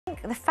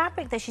the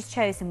fabric that she's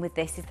chosen with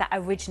this is that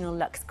original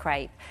luxe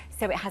crepe.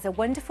 So it has a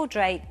wonderful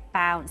drape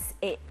bounce.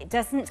 It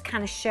doesn't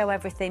kind of show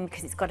everything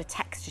because it's got a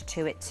texture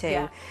to it too.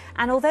 Yeah.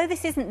 And although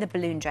this isn't the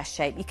balloon dress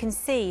shape, you can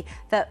see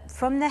that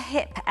from the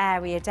hip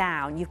area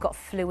down, you've got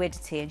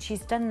fluidity, and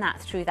she's done that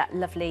through that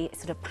lovely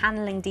sort of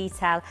paneling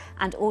detail,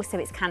 and also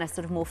it's kind of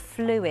sort of more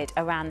fluid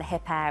around the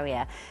hip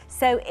area.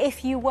 So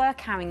if you were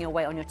carrying your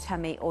weight on your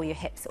tummy or your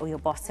hips or your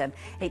bottom,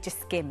 it just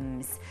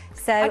skims.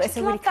 So it's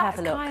a really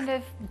clever look. Kind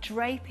of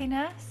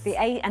drapiness.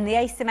 And the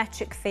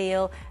asymmetric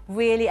feel,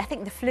 really, I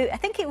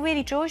think it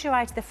really draws your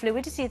eye to the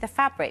fluidity of the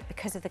fabric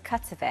because of the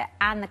cut of it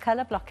and the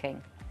colour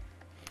blocking.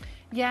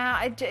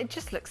 Yeah, it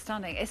just looks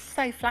stunning. It's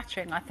so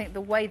flattering, I think, the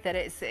way that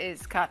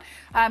it's cut.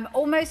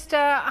 Almost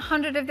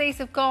 100 of these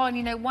have gone.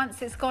 You know,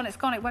 once it's gone, it's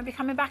gone. It won't be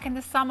coming back in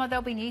the summer.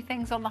 There'll be new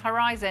things on the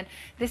horizon.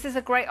 This is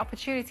a great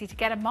opportunity to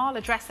get a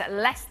Marla dress at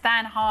less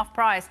than half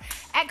price.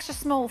 Extra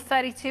small,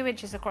 32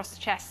 inches across the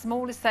chest.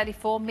 Small is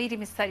 34,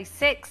 medium is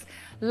 36,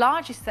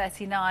 large is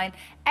 39,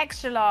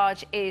 extra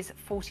large is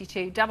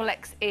 42, double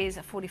X is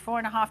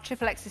 44.5,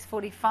 triple X is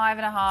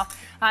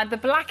 45.5. The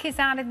black is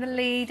out in the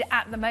lead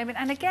at the moment.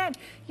 And again,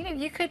 you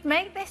know, you could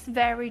make this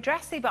very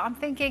dressy, but I'm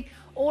thinking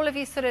all of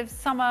your sort of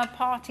summer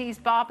parties,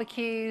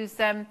 barbecues,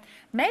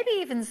 maybe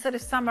even sort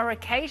of summer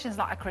occasions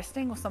like a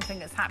christening or something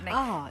that's happening.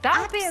 Oh,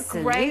 that would be a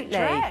great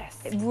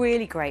dress.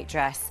 Really great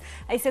dress.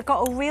 It's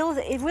got a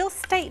real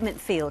statement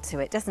feel to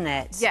it, doesn't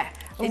it? Yeah,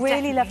 it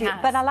really lovely.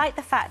 has. But I like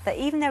the fact that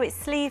even though it's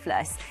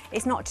sleeveless,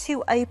 it's not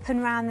too open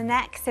around the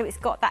neck, so it's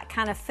got that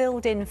kind of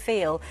filled in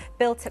feel,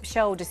 built up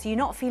shoulders, so you're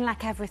not feeling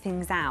like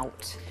everything's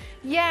out.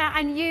 Yeah,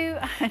 and you,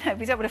 no,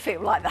 we don't want to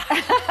feel like that.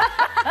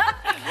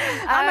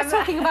 I'm not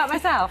talking about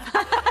myself.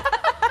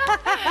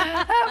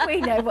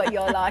 We know what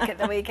you're like at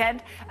the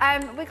weekend.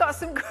 We've got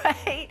some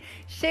great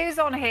shoes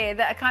on here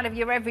that are kind of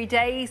your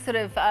everyday sort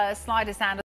of slider sandals.